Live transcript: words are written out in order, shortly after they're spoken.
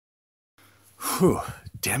Whew,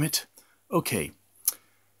 damn it. Okay.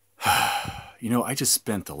 I just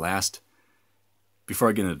spent the last, before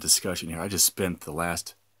I get into the discussion here, I just spent the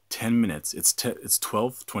last 10 minutes. It's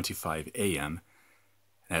 12:25 a.m.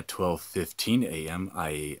 And at 12:15 a.m.,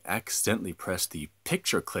 I accidentally pressed the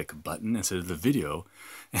picture click button instead of the video.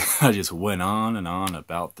 And I just went on and on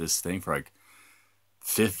about this thing for like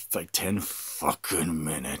 10 fucking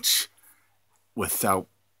minutes without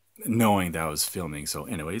knowing that I was filming. So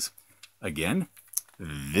anyways, again, I'm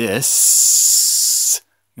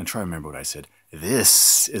trying to remember what I said.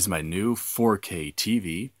 This is my new 4K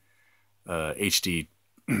TV, HD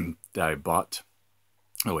that I bought.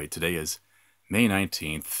 Oh wait, today is May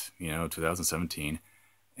 19th, 2017.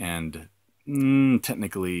 And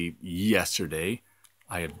technically yesterday,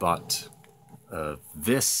 I had bought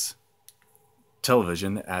this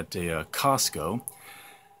television at a Costco.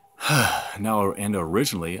 And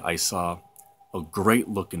originally I saw a great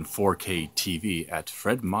looking 4K TV at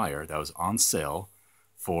Fred Meyer that was on sale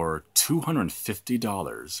for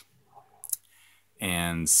 $250.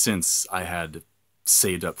 And since I had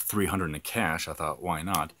saved up $300 in cash, I thought, why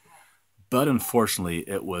not? But unfortunately,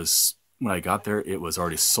 when I got there, it was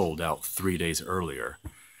already sold out 3 days earlier.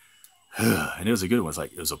 And it was a good one.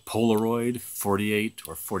 It was a Polaroid 48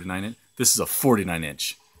 or 49 inch. This is a 49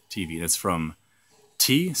 inch TV, and it's from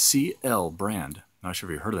TCL brand. Not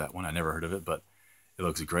sure if you heard of that one. I never heard of it, but it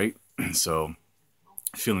looks great. So,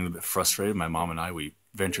 feeling a bit frustrated, my mom and I, we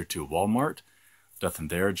ventured to Walmart. Nothing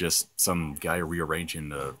there, just some guy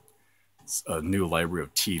rearranging a new library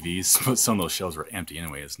of TVs. Some of those shelves were empty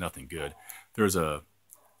anyway. It's nothing good. There's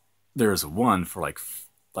one for like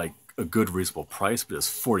a good reasonable price, but it's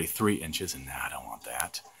 43 inches, and I don't want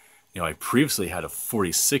that. I previously had a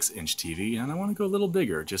 46-inch TV, and I want to go a little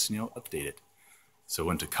bigger, just update it. So I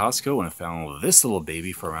went to Costco and I found this little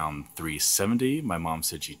baby for around $370. My mom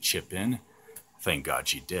said she'd chip in. Thank God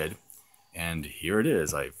she did. And here it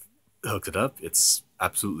is. I've hooked it up. It's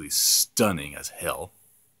absolutely stunning as hell.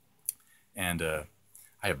 And I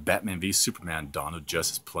have Batman v Superman Dawn of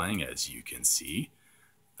Justice playing, as you can see.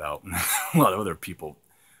 About a lot of other people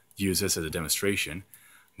use this as a demonstration.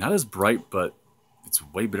 Not as bright, but it's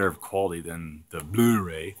way better quality than the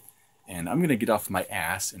Blu-ray. And I'm going to get off my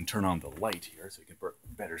ass and turn on the light here so you can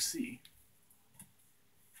better see.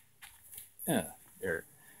 Yeah, there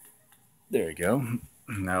you go.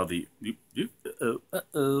 Now the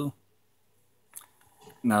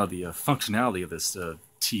Now the functionality of this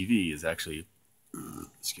TV is actually,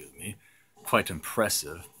 excuse me, quite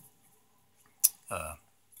impressive.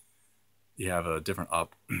 You have a different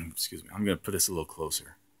excuse me. I'm going to put this a little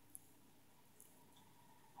closer.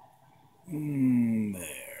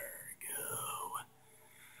 There.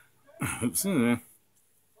 Oops.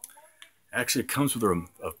 Actually, it comes with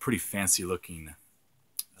a pretty fancy looking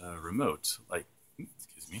remote.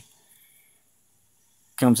 Excuse me.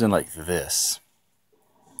 Comes in like this.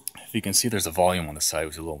 If you can see, there's a volume on the side,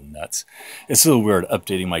 which is a little nuts. It's a little weird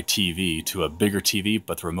updating my TV to a bigger TV,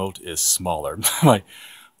 but the remote is smaller. My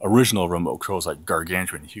original remote control is like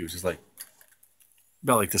gargantuan huge. It's like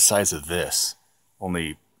about like the size of this,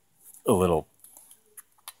 only a little.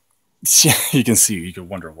 You can see. You can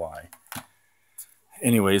wonder why.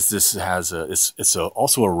 Anyways, this has it's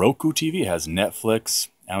also a Roku TV. It has Netflix,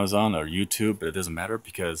 Amazon, or YouTube, but it doesn't matter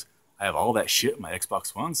because I have all that shit in my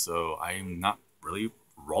Xbox One, so I'm not really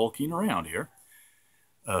rollicking around here.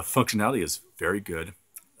 Functionality is very good.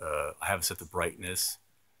 I have set the brightness,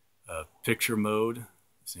 picture mode.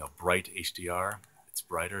 It's, bright HDR. It's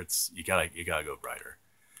brighter. You gotta go brighter.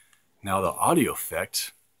 Now the audio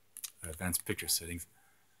effect, advanced picture settings.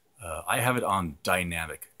 I have it on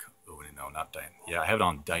dynamic. Oh, no, not dynamic. Yeah, I have it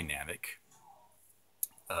on dynamic.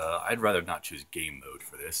 I'd rather not choose game mode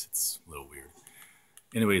for this. It's a little weird.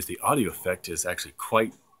 Anyways, the audio effect is actually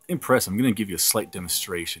quite impressive. I'm going to give you a slight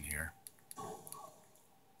demonstration here.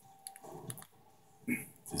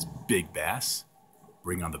 This big bass.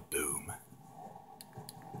 Bring on the boom.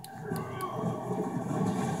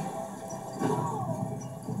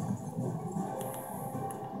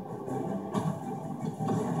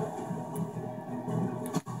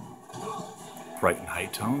 Bright and high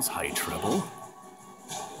tones, high treble.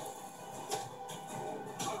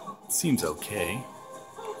 Seems okay.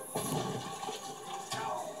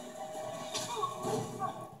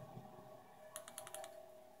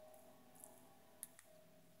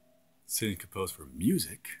 Setting composed for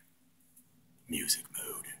music. Music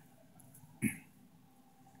mode.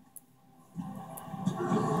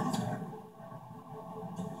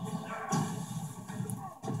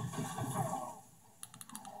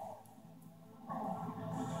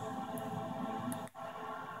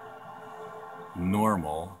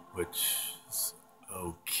 Normal, which is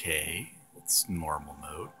okay. It's normal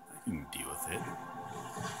mode. I can deal with it.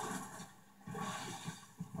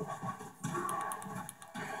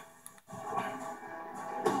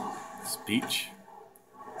 Speech.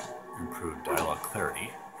 Improved dialogue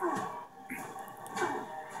clarity.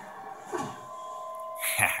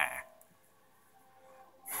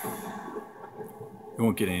 You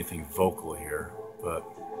won't get anything vocal here, but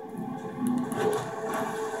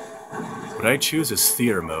what I choose is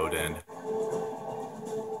theater mode, and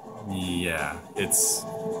yeah,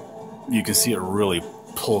 you can see it really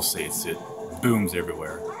pulsates, it booms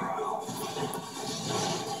everywhere.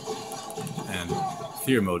 And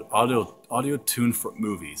theater mode, audio tuned for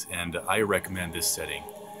movies, and I recommend this setting.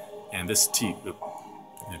 And this I'm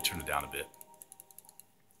gonna turn it down a bit.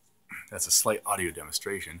 That's a slight audio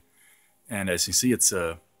demonstration. And as you see, it's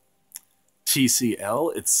a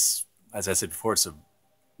TCL. It's, as I said before, it's a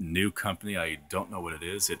new company. I don't know what it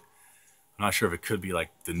is. I'm not sure if it could be like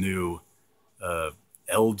the new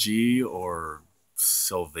LG or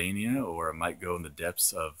Sylvania, or it might go in the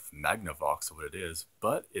depths of Magnavox or what it is.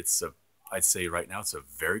 But I'd say right now it's a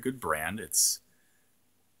very good brand. It's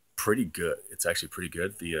pretty good. It's actually pretty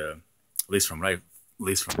good. At least from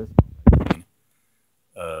this,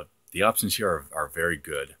 the options here are very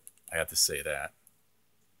good. I have to say that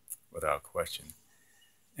without question.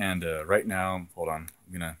 And right now, hold on,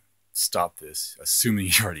 I'm gonna stop this, assuming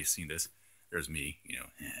you've already seen this. There's me,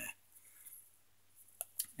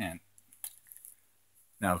 And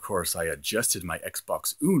now, of course, I adjusted my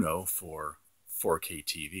Xbox Uno for 4K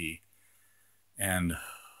TV, and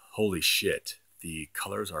holy shit, the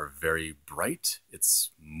colors are very bright.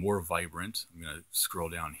 It's more vibrant. I'm gonna scroll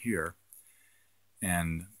down here,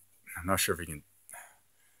 and I'm not sure if you can.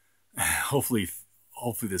 Hopefully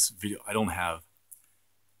this video, I don't have,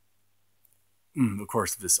 of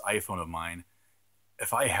course, this iPhone of mine.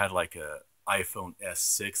 If I had like a iPhone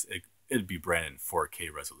S6, it'd be branded in 4K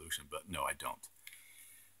resolution, but no, I don't.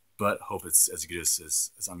 But hope it's as good as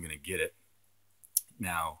I'm gonna get it.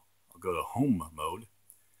 Now I'll go to home mode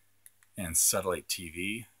and satellite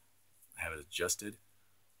TV. I have it adjusted.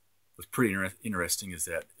 What's pretty interesting is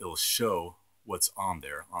that it'll show what's on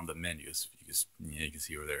there on the menus. You can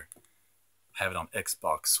see over there. I have it on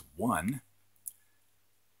Xbox One,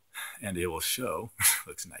 and it will show.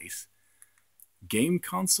 Looks nice. Game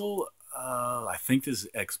console. I think this is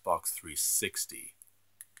Xbox 360.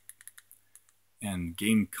 And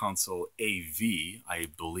game console AV. I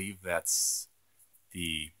believe that's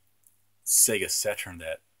the Sega Saturn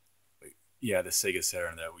the Sega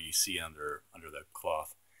Saturn that you see under the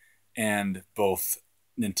cloth. And both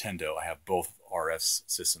Nintendo. I have both RF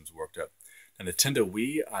systems worked up. Now, Nintendo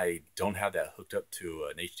Wii, I don't have that hooked up to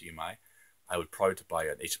an HDMI. I would probably have to buy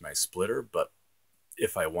an HDMI splitter, but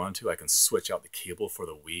if I wanted to, I can switch out the cable for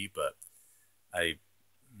the Wii, but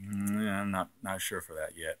I'm not sure for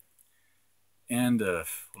that yet. And hold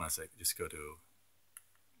on a sec, just go to,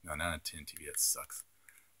 no, not a 10 TV, that sucks.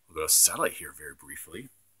 We'll go to satellite here very briefly.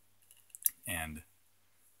 And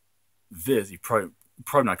this, you're probably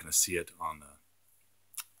not going to see it on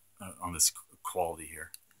this quality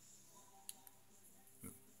here.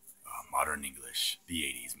 Modern English, the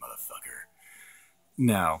 80s, motherfucker.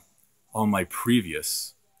 Now, on my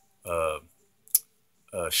previous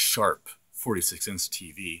Sharp 46-inch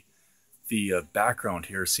TV, the background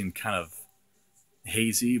here seemed kind of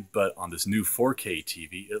hazy, but on this new 4K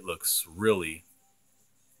TV, it looks really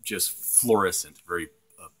just fluorescent, very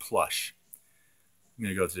plush. I'm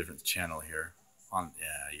gonna go to a different channel here.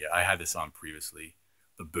 I had this on previously.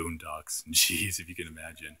 The Boondocks. Jeez, if you can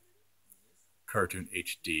imagine. Cartoon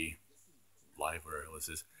HD. Live, whatever this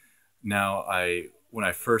is. Now, when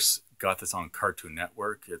I first got this on Cartoon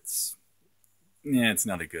Network, it's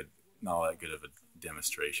not that good of a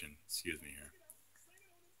demonstration. Excuse me here.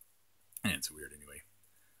 And it's weird anyway.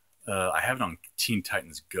 I have it on Teen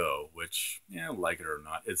Titans Go, which, like it or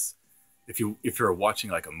not, it's if you're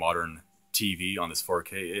watching like a modern TV on this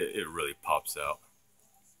 4K, it really pops out.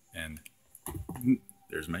 And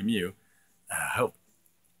there's my Mew.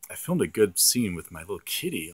 I filmed a good scene with my little kitty